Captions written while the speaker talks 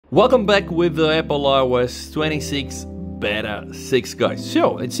Welcome back with the Apple iOS 26 Beta 6, guys.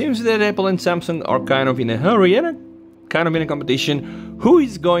 So, it seems that Apple and Samsung are kind of in a hurry and kind of in a competition. Who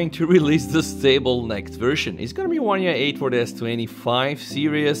is going to release the stable next version? Is it going to be One UI 8 for the S25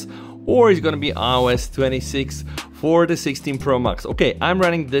 series, or is it going to be iOS 26 for the 16 Pro Max? Okay, I'm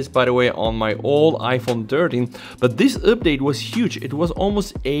running this, by the way, on my old iPhone 13, but this update was huge. It was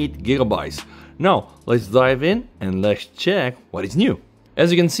almost 8 gigabytes. Now, let's dive in and let's check what is new. As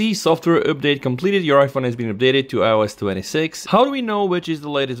you can see, software update completed. Your iPhone has been updated to iOS 26. How do we know which is the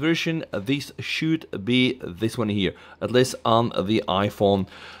latest version? This should be this one here, at least on the iPhone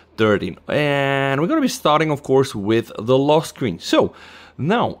 13. And we're going to be starting, of course, with the lock screen. So,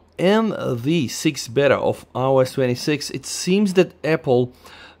 now, in the 6th beta of iOS 26, it seems that Apple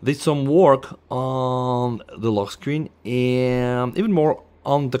did some work on the lock screen and even more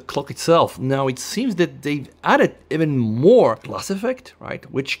on the clock itself. Now it seems that they've added even more glass effect, right,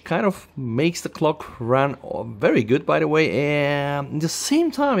 which kind of makes the clock run very good, by the way, and at the same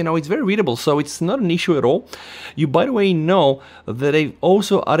time, you know, it's very readable, so it's not an issue at all. You, by the way, know that they've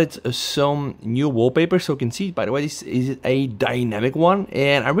also added some new wallpaper, so you can see, by the way, this is a dynamic one,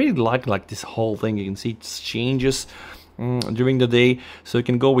 and I really like this whole thing. You can see it changes during the day, so you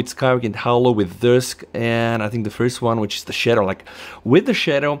can go with sky, we can halo with dusk, and I think the first one, which is the shadow, like with the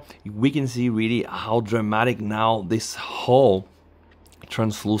shadow we can see really how dramatic now this whole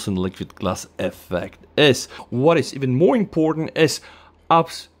translucent liquid glass effect is. What is even more important is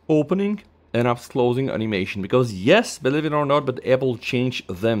apps opening and apps closing animation, because yes, believe it or not, but Apple changed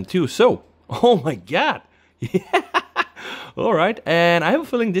them too. So, oh my god, yeah. Alright, and I have a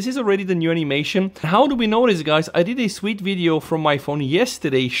feeling this is already the new animation. How do we know this, guys? I did a sweet video from my phone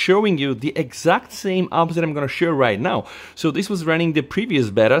yesterday showing you the exact same apps that I'm gonna show right now. So this was running the previous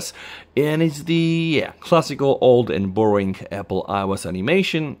betas, and it's the classical old and boring Apple iOS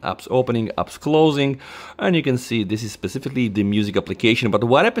animation, apps opening, apps closing, and you can see this is specifically the music application. But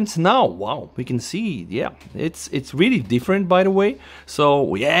what happens now? Wow, we can see, yeah, it's really different, by the way.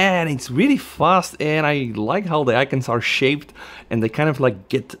 So yeah, and it's really fast, and I like how the icons are shaped and they kind of like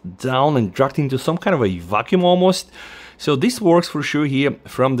get down and dragged into some kind of a vacuum almost. So this works for sure here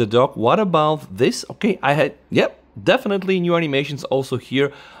from the dock. What about this? Okay, I had, yep, definitely new animations also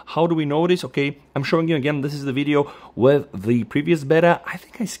here. How do we know this? Okay, I'm showing you again, this is the video with the previous beta. I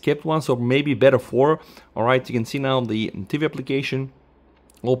think I skipped one, so maybe beta 4. Alright, you can see now the TV application,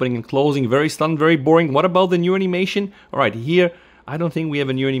 opening and closing, very stunned, very boring. What about the new animation? Alright, here I don't think we have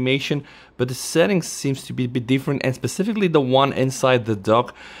a new animation, but the settings seems to be a bit different, and specifically the one inside the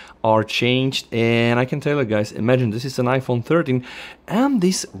dock are changed. And I can tell you guys, imagine this is an iPhone 13 and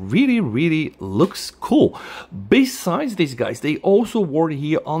this really looks cool. Besides this, guys, they also work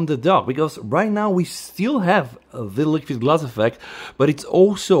here on the dock, because right now we still have the liquid glass effect, but it's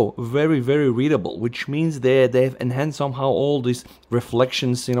also very readable, which means that they've enhanced somehow all these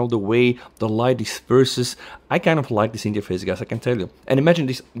reflections, you know, the way the light disperses. I kind of like this interface, guys, I can tell you. And imagine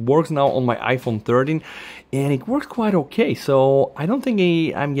this works now on my iPhone 13 and it works quite okay. So I don't think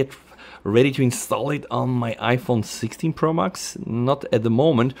I'm yet ready to install it on my iPhone 16 Pro Max, not at the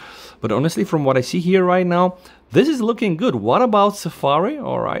moment, but honestly, from what I see here right now, this is looking good. What about Safari?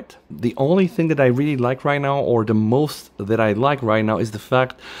 Alright, the only thing that I really like right now, or the most that I like right now, is the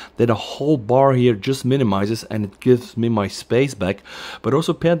fact that the whole bar here just minimizes and it gives me my space back. But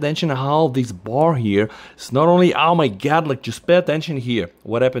also pay attention how this bar here is not only, oh my god, like just pay attention here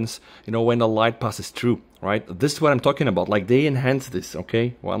what happens, you know, when the light passes through, right? This is what I'm talking about, like they enhance this.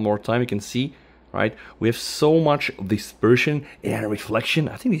 Okay, one more time, you can see, right, we have so much dispersion and reflection.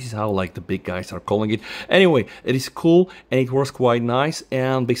 I think this is how like the big guys are calling it. Anyway, it is cool and it works quite nice.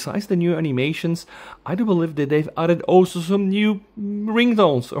 And besides the new animations, I do believe that they've added also some new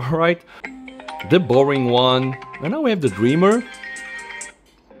ringtones. All right, the boring one, and now we have the Dreamer,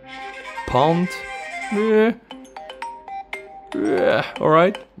 Pond, all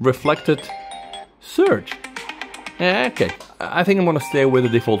right, Reflected, Surge. Okay, I think I'm gonna stay with the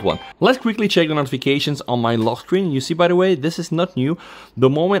default one. Let's quickly check the notifications on my lock screen. You see, by the way, this is not new. The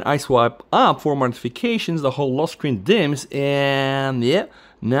moment I swipe up for notifications, the whole lock screen dims, and yeah,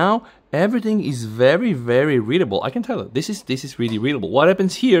 now everything is very readable. I can tell you, this is really readable. What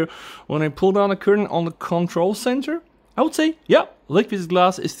happens here when I pull down the curtain on the control center? I would say, yeah, liquid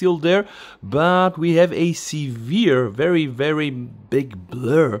glass is still there, but we have a severe, very big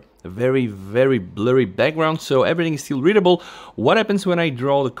blur, a very blurry background, so everything is still readable. What happens when I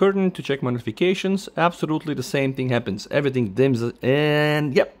draw the curtain to check my notifications? Absolutely the same thing happens. Everything dims,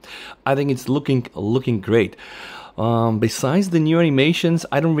 and yep, I think it's looking great. Besides the new animations,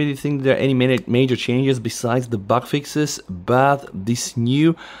 I don't really think there are any major changes besides the bug fixes, but this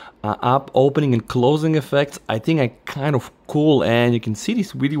new app opening and closing effects, I think are kind of cool, and you can see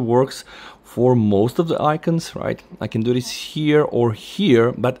this really works for most of the icons, right? I can do this here or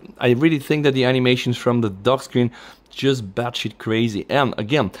here, but I really think that the animations from the dock screen just batshit crazy. And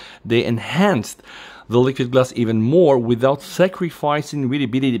again, they enhanced the liquid glass even more without sacrificing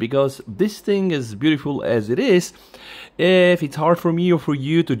readability, because this thing, as beautiful as it is, if it's hard for me or for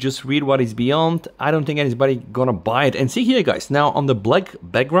you to just read what is beyond, I don't think anybody gonna buy it. And see here, guys, now on the black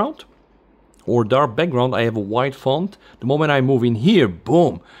background or dark background, I have a white font. The moment I move in here,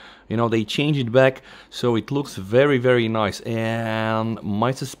 boom, you know, they change it back, so it looks very, very nice. And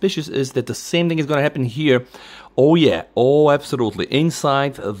my suspicion is that the same thing is gonna happen here. Oh yeah, oh absolutely,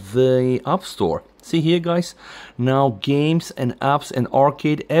 inside the App Store. See here, guys, now games and apps and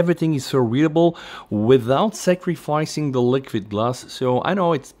arcade, everything is so readable without sacrificing the liquid glass. So I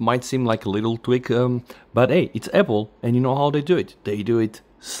know it might seem like a little tweak, but hey, it's Apple, and you know how they do it. They do it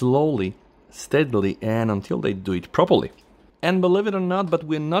slowly, steadily, and until they do it properly. And believe it or not, but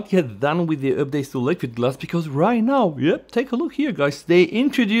we're not yet done with the updates to liquid glass, because right now, yep, take a look here, guys, they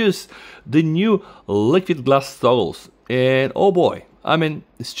introduced the new liquid glass toggles, and oh boy, I mean,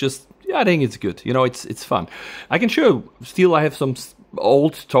 it's just, yeah, I think it's good. You know, it's fun. I can show you, still I have some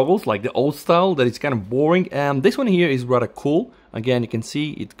old toggles, like the old style, that is kind of boring. And this one here is rather cool. Again, you can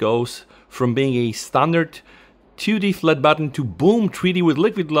see it goes from being a standard 2D flat button to boom, 3D with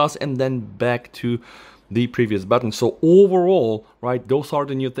liquid glass, and then back to the previous button. So overall, right, those are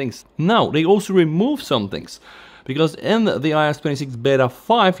the new things. Now, they also remove some things, because in the iOS 26 Beta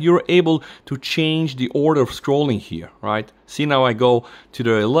 5, you're able to change the order of scrolling here, right? See, now I go to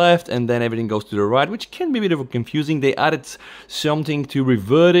the left and then everything goes to the right, which can be a bit of confusing. They added something to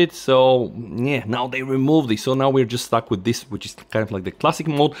revert it, so yeah, now they removed this. So now we're just stuck with this, which is kind of like the classic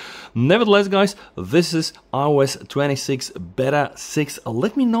mode. Nevertheless, guys, this is iOS 26 Beta 6.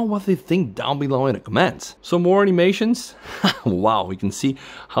 Let me know what you think down below in the comments. So more animations. Wow, we can see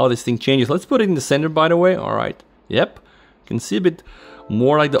how this thing changes. Let's put it in the center, by the way. All right. Yep, you can see a bit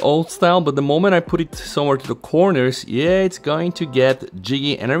more like the old style, but the moment I put it somewhere to the corners, yeah, it's going to get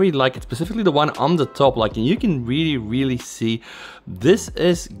jiggy, and I really like it, specifically the one on the top. Like, and you can really see this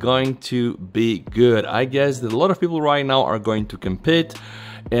is going to be good. I guess that a lot of people right now are going to compete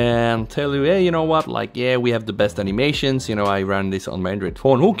and tell you, hey, you know what, like, yeah, we have the best animations, you know, I ran this on my Android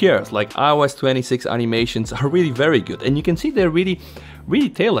phone, who cares? Like, iOS 26 animations are really very good, and you can see they're really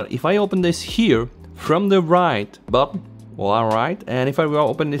tailored. If I open this here from the right button, well, alright, and if I will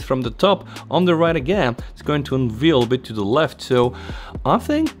open this from the top on the right again, it's going to unveil a bit to the left. So I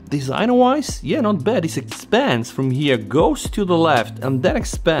think design wise, yeah, not bad. This expands from here, goes to the left, and then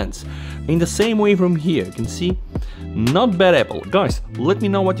expands in the same way from here. You can see, not bad, Apple. Guys, let me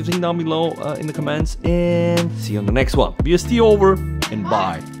know what you think down below in the comments, and see you on the next one. BST over, and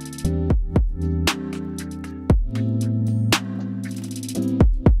bye.